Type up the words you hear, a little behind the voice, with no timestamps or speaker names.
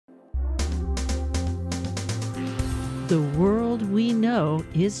The world we know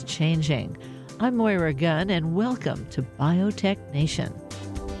is changing. I'm Moira Gunn, and welcome to Biotech Nation.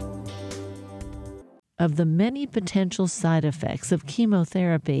 Of the many potential side effects of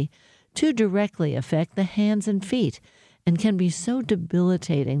chemotherapy, two directly affect the hands and feet and can be so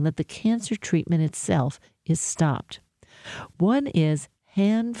debilitating that the cancer treatment itself is stopped. One is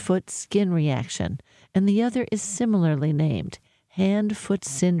hand-foot-skin reaction, and the other is similarly named hand-foot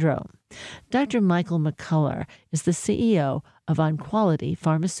syndrome. Dr. Michael McCullar is the CEO of OnQuality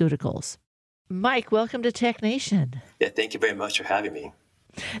Pharmaceuticals. Mike, welcome to Tech Nation. Yeah, thank you very much for having me.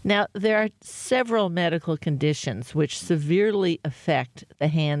 Now, there are several medical conditions which severely affect the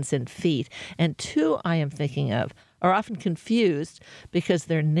hands and feet, and two I am thinking of are often confused because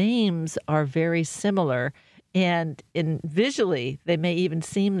their names are very similar, and visually they may even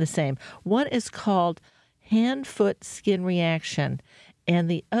seem the same. One is called hand-foot skin reaction, and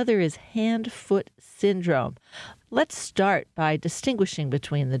the other is hand-foot syndrome. Let's start by distinguishing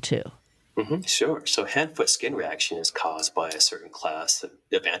between the two. Sure. So hand-foot skin reaction is caused by a certain class of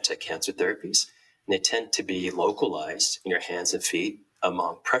anti-cancer therapies, and they tend to be localized in your hands and feet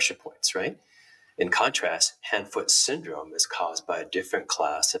among pressure points, right? In contrast, hand-foot syndrome is caused by a different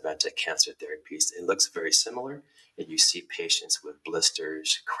class of anti-cancer therapies. It looks very similar, and you see patients with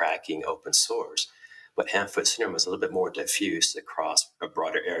blisters, cracking, open sores. But hand-foot syndrome is a little bit more diffuse across a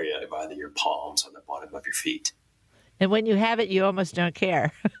broader area of either your palms or the bottom of your feet. And when you have it, you almost don't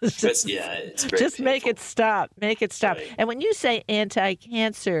care. It's very just painful. Make it stop. Make it stop. Right. And when you say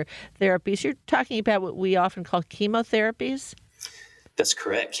anti-cancer therapies, you're talking about what we often call chemotherapies? That's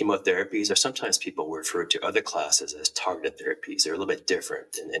correct. Chemotherapies, or sometimes people refer to other classes as targeted therapies. They're a little bit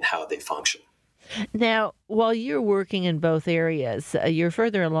different in how they function. Now, while you're working in both areas, you're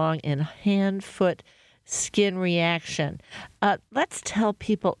further along in hand-foot skin reaction. Let's tell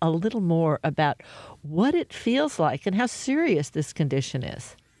people a little more about what it feels like and how serious this condition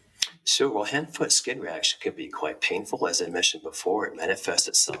is. Sure. Well, hand-foot skin reaction can be quite painful. As I mentioned before, it manifests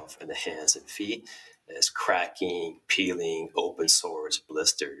itself in the hands and feet as cracking, peeling, open sores,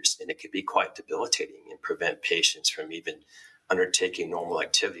 blisters, and it can be quite debilitating and prevent patients from even undertaking normal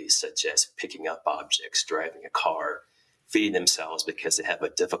activities such as picking up objects, driving a car, feeding themselves because they have a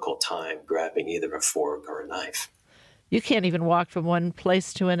difficult time grabbing either a fork or a knife. You can't even walk from one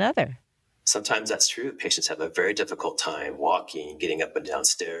place to another. Sometimes that's true. Patients have a very difficult time walking, getting up and down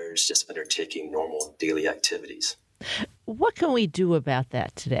stairs, just undertaking normal daily activities. What can we do about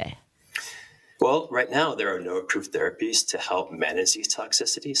that today? Well, right now, there are no approved therapies to help manage these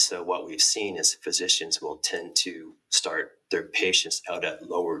toxicities. So what we've seen is physicians will tend to start their patients out at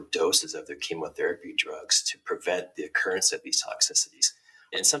lower doses of their chemotherapy drugs to prevent the occurrence of these toxicities.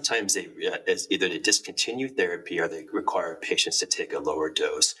 And sometimes either they discontinue therapy or they require patients to take a lower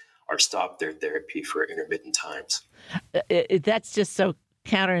dose or stop their therapy for intermittent times. That's just so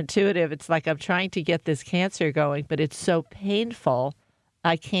counterintuitive. It's like I'm trying to get this cancer going, but it's so painful,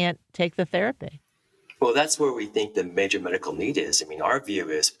 I can't take the therapy. Well, that's where we think the major medical need is. I mean, our view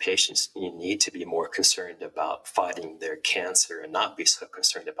is patients need to be more concerned about fighting their cancer and not be so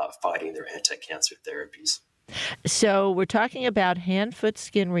concerned about fighting their anti-cancer therapies. So we're talking about hand-foot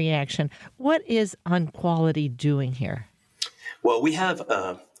skin reaction. What is OnQuality doing here? Well, we have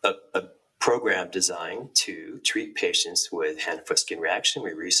a program designed to treat patients with hand-foot skin reaction.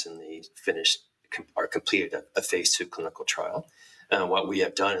 We recently completed a phase 2 clinical trial. What we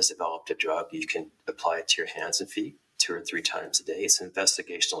have done is developed a drug you can apply it to your hands and feet 2 or 3 times a day. It's an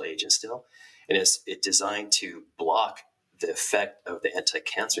investigational agent still, and it's designed to block the effect of the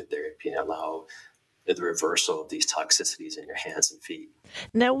anti-cancer therapy and allow the reversal of these toxicities in your hands and feet.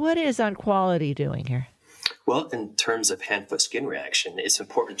 Now, what is OnQuality doing here? Well, in terms of hand-foot skin reaction, it's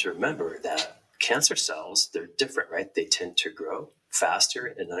important to remember that cancer cells, they're different, right? They tend to grow faster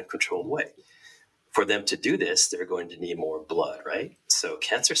in an uncontrolled way. For them to do this, they're going to need more blood, right? So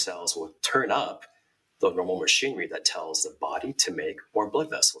cancer cells will turn up the normal machinery that tells the body to make more blood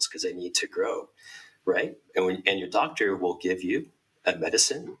vessels because they need to grow, right? And your doctor will give you a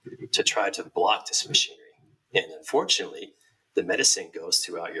medicine to try to block this machinery. And unfortunately, the medicine goes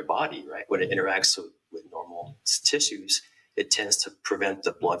throughout your body, right? When it interacts with normal tissues, it tends to prevent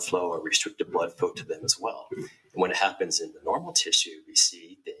the blood flow or restrict the blood flow to them as well. And when it happens in the normal tissue, we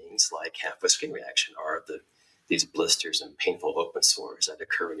see things like hand-foot skin reaction or these blisters and painful open sores that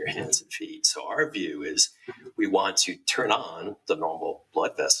occur in your hands and feet. So our view is we want to turn on the normal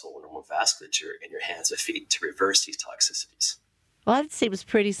blood vessel, normal vasculature in your hands and feet to reverse these toxicities. Well, that seems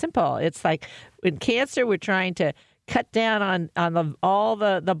pretty simple. It's like in cancer, we're trying to cut down on all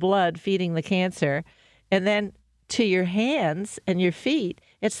the blood feeding the cancer, and then to your hands and your feet,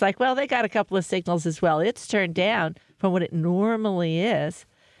 it's like, well, they got a couple of signals as well. It's turned down from what it normally is.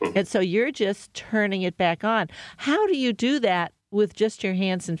 And so you're just turning it back on. How do you do that with just your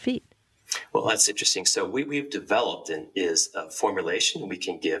hands and feet? Well, that's interesting. So we've developed is a formulation we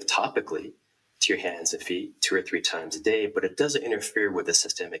can give topically to your hands and feet 2 or 3 times a day, but it doesn't interfere with the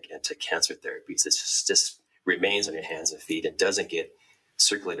systemic anti-cancer therapies. It just remains on your hands and feet and doesn't get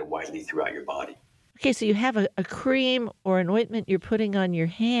circulated widely throughout your body. Okay, so you have a cream or an ointment you're putting on your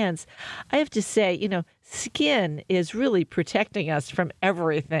hands. I have to say, skin is really protecting us from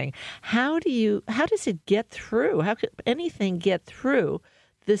everything. How does it get through? How could anything get through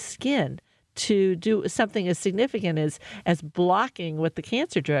the skin to do something as significant as blocking what the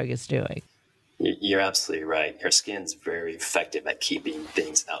cancer drug is doing? You're absolutely right. Your skin's very effective at keeping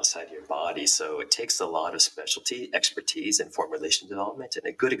things outside your body. So it takes a lot of specialty expertise in formulation development. And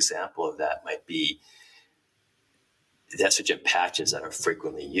a good example of that might be the estrogen patches that are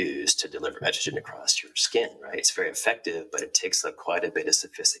frequently used to deliver estrogen across your skin, right? It's very effective, but it takes quite a bit of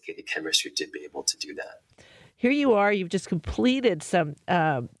sophisticated chemistry to be able to do that. Here you are, you've just completed some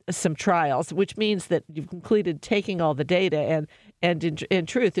trials, which means that you've completed taking all the data. And in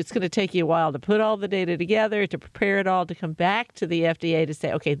truth, it's going to take you a while to put all the data together, to prepare it all, to come back to the FDA to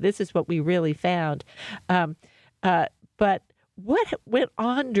say, okay, this is what we really found. But what went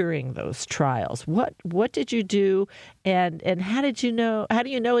on during those trials? What did you do, and how do you know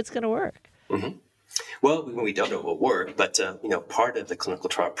it's going to work? Mm-hmm. Well, we don't know it will work, but part of the clinical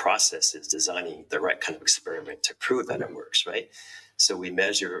trial process is designing the right kind of experiment to prove that it works, right? So we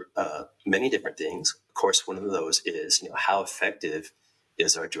measure many different things. Of course, one of those is how effective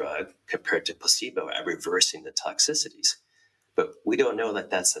is our drug compared to placebo at reversing the toxicities. But we don't know that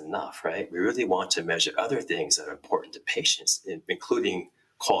that's enough, right? We really want to measure other things that are important to patients, including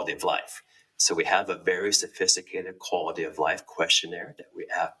quality of life. So we have a very sophisticated quality of life questionnaire that we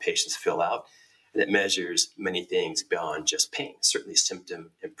have patients fill out. And it measures many things beyond just pain. Certainly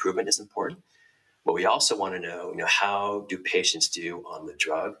symptom improvement is important. But we also want to know, how do patients do on the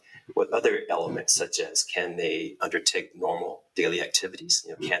drug? What other elements, such as can they undertake normal daily activities?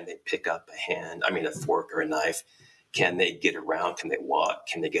 Can they pick up a fork or a knife? Can they get around? Can they walk?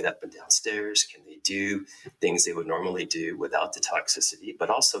 Can they get up and down stairs? Can they do things they would normally do without the toxicity? But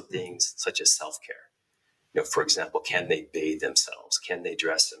also things such as self-care. For example, can they bathe themselves? Can they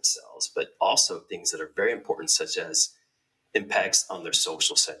dress themselves? But also things that are very important, such as impacts on their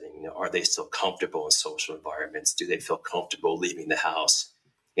social setting. Are they still comfortable in social environments? Do they feel comfortable leaving the house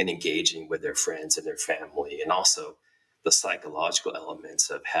and engaging with their friends and their family? And also the psychological elements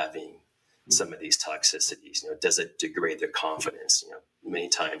of having some of these toxicities. Does it degrade their confidence? Many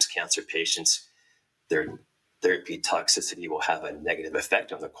times cancer patients, their therapy toxicity will have a negative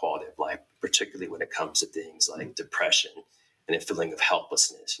effect on their quality of life, particularly when it comes to things like depression and a feeling of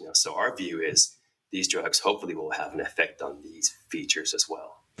helplessness. So our view is these drugs hopefully will have an effect on these features as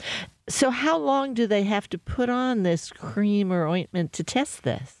well. So how long do they have to put on this cream or ointment to test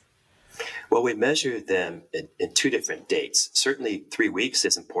this? Well, we measure them in 2 different dates. Certainly 3 weeks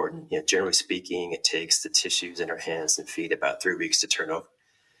is important. Generally speaking, it takes the tissues in our hands and feet about 3 weeks to turn over.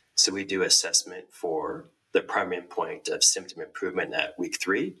 So we do assessment for the primary endpoint of symptom improvement at week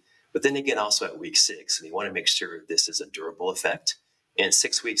 3, but then again also at week 6. We want to make sure this is a durable effect. And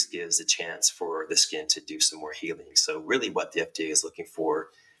 6 weeks gives a chance for the skin to do some more healing. So really what the FDA is looking for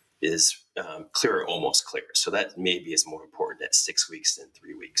is clear or almost clear. So that maybe is more important at 6 weeks than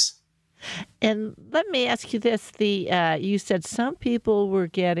 3 weeks. And let me ask you this. You said some people were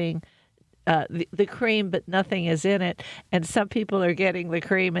getting the cream, but nothing is in it. And some people are getting the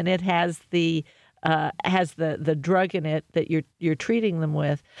cream and it has the drug in it that you're treating them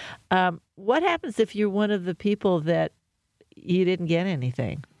with. What happens if you're one of the people that you didn't get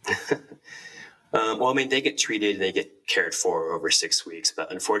anything? They get treated and they get cared for over 6 weeks,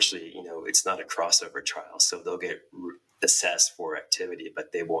 but unfortunately, it's not a crossover trial. So they'll get assessed for activity,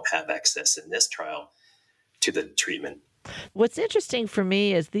 but they won't have access in this trial to the treatment. What's interesting for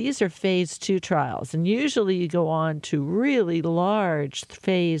me is these are phase 2 trials, and usually you go on to really large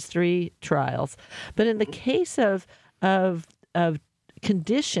phase 3 trials. But in the case of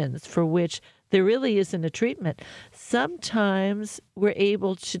conditions for which there really isn't a treatment, sometimes we're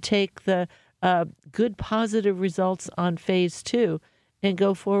able to take the good positive results on phase 2 and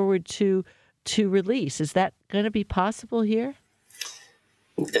go forward to release. Is that going to be possible here?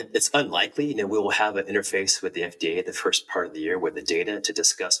 It's unlikely. We will have an interface with the FDA the first part of the year with the data to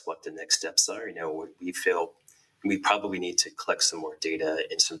discuss what the next steps are. We feel we probably need to collect some more data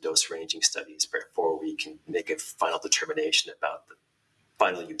in some dose ranging studies before we can make a final determination about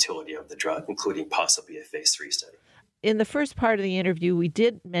final utility of the drug, including possibly a phase 3 study. In the first part of the interview, we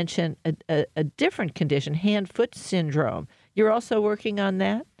did mention a different condition, hand-foot syndrome. You're also working on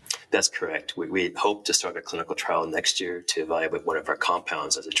that? That's correct. We hope to start a clinical trial next year to evaluate one of our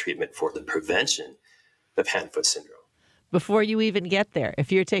compounds as a treatment for the prevention of hand-foot syndrome. Before you even get there,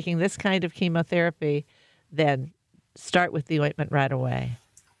 if you're taking this kind of chemotherapy, then start with the ointment right away.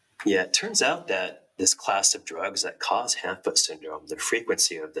 Yeah, it turns out that this class of drugs that cause hand-foot syndrome, the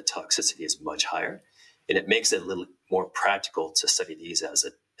frequency of the toxicity is much higher, and it makes it a little more practical to study these as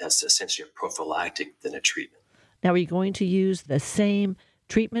essentially a prophylactic than a treatment. Now, are you going to use the same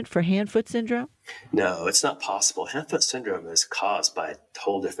treatment for hand-foot syndrome? No, it's not possible. Hand-foot syndrome is caused by a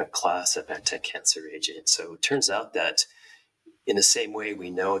whole different class of anti-cancer agents. So it turns out that in the same way we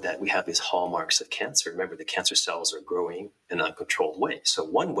know that we have these hallmarks of cancer, remember the cancer cells are growing in an uncontrolled way. So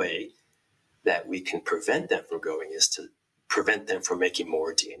one way that we can prevent them from growing is to prevent them from making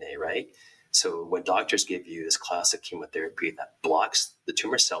more DNA, right? So when doctors give you this class of chemotherapy that blocks the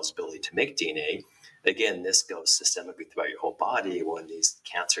tumor cell's ability to make DNA, again, this goes systemically throughout your whole body. When these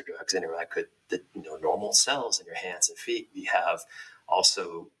cancer drugs interact with the normal cells in your hands and feet, we have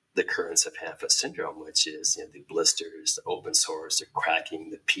also the occurrence of hand-foot syndrome, which is the blisters, the open sores, the cracking,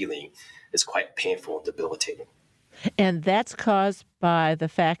 the peeling. Is quite painful and debilitating. And that's caused by the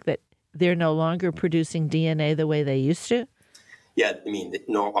fact that they're no longer producing DNA the way they used to? Yeah, I mean,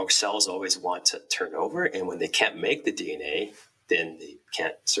 our cells always want to turn over, and when they can't make the DNA, then they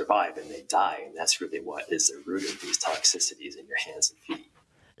can't survive and they die. And that's really what is the root of these toxicities in your hands and feet.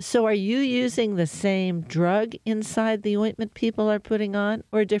 So are you using the same drug inside the ointment people are putting on,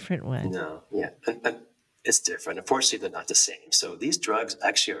 or a different one? No, yeah. And it's different. Unfortunately, they're not the same. So these drugs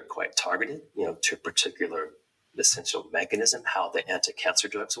actually are quite targeted, to a particular essential mechanism, how the anti-cancer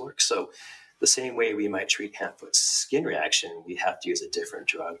drugs work. So the same way we might treat hand-foot skin reaction, we have to use a different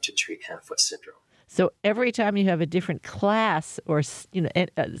drug to treat hand-foot syndrome. So every time you have a different class or a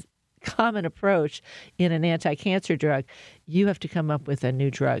common approach in an anti-cancer drug, you have to come up with a new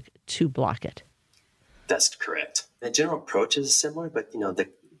drug to block it. That's correct. The general approach is similar, but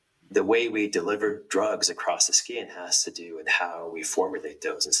the way we deliver drugs across the skin has to do with how we formulate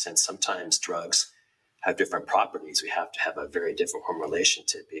those. And since sometimes drugs have different properties, we have to have a very different formulation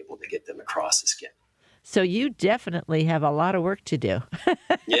to be able to get them across the skin. So you definitely have a lot of work to do.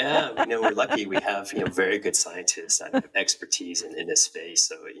 Yeah, we're lucky. We have very good scientists that have expertise in this space.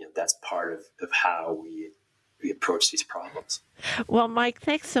 So that's part of how we approach these problems. Well, Mike,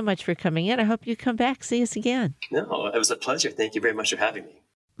 thanks so much for coming in. I hope you come back. See us again. No, it was a pleasure. Thank you very much for having me.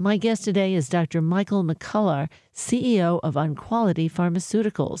 My guest today is Dr. Michael McCullar, CEO of OnQuality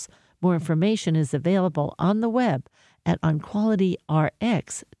Pharmaceuticals. More information is available on the web at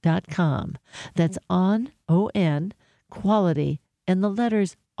onqualityrx.com. That's on, quality, and the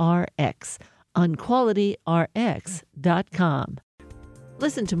letters RX, onqualityrx.com.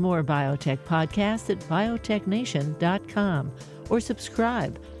 Listen to more biotech podcasts at biotechnation.com or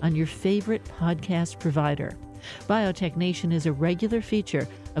subscribe on your favorite podcast provider. Biotech Nation is a regular feature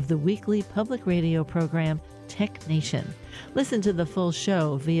of the weekly public radio program Tech Nation. Listen to the full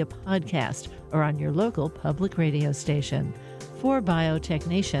show via podcast or on your local public radio station. For Biotech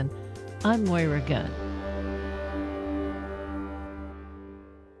Nation, I'm Moira Gunn.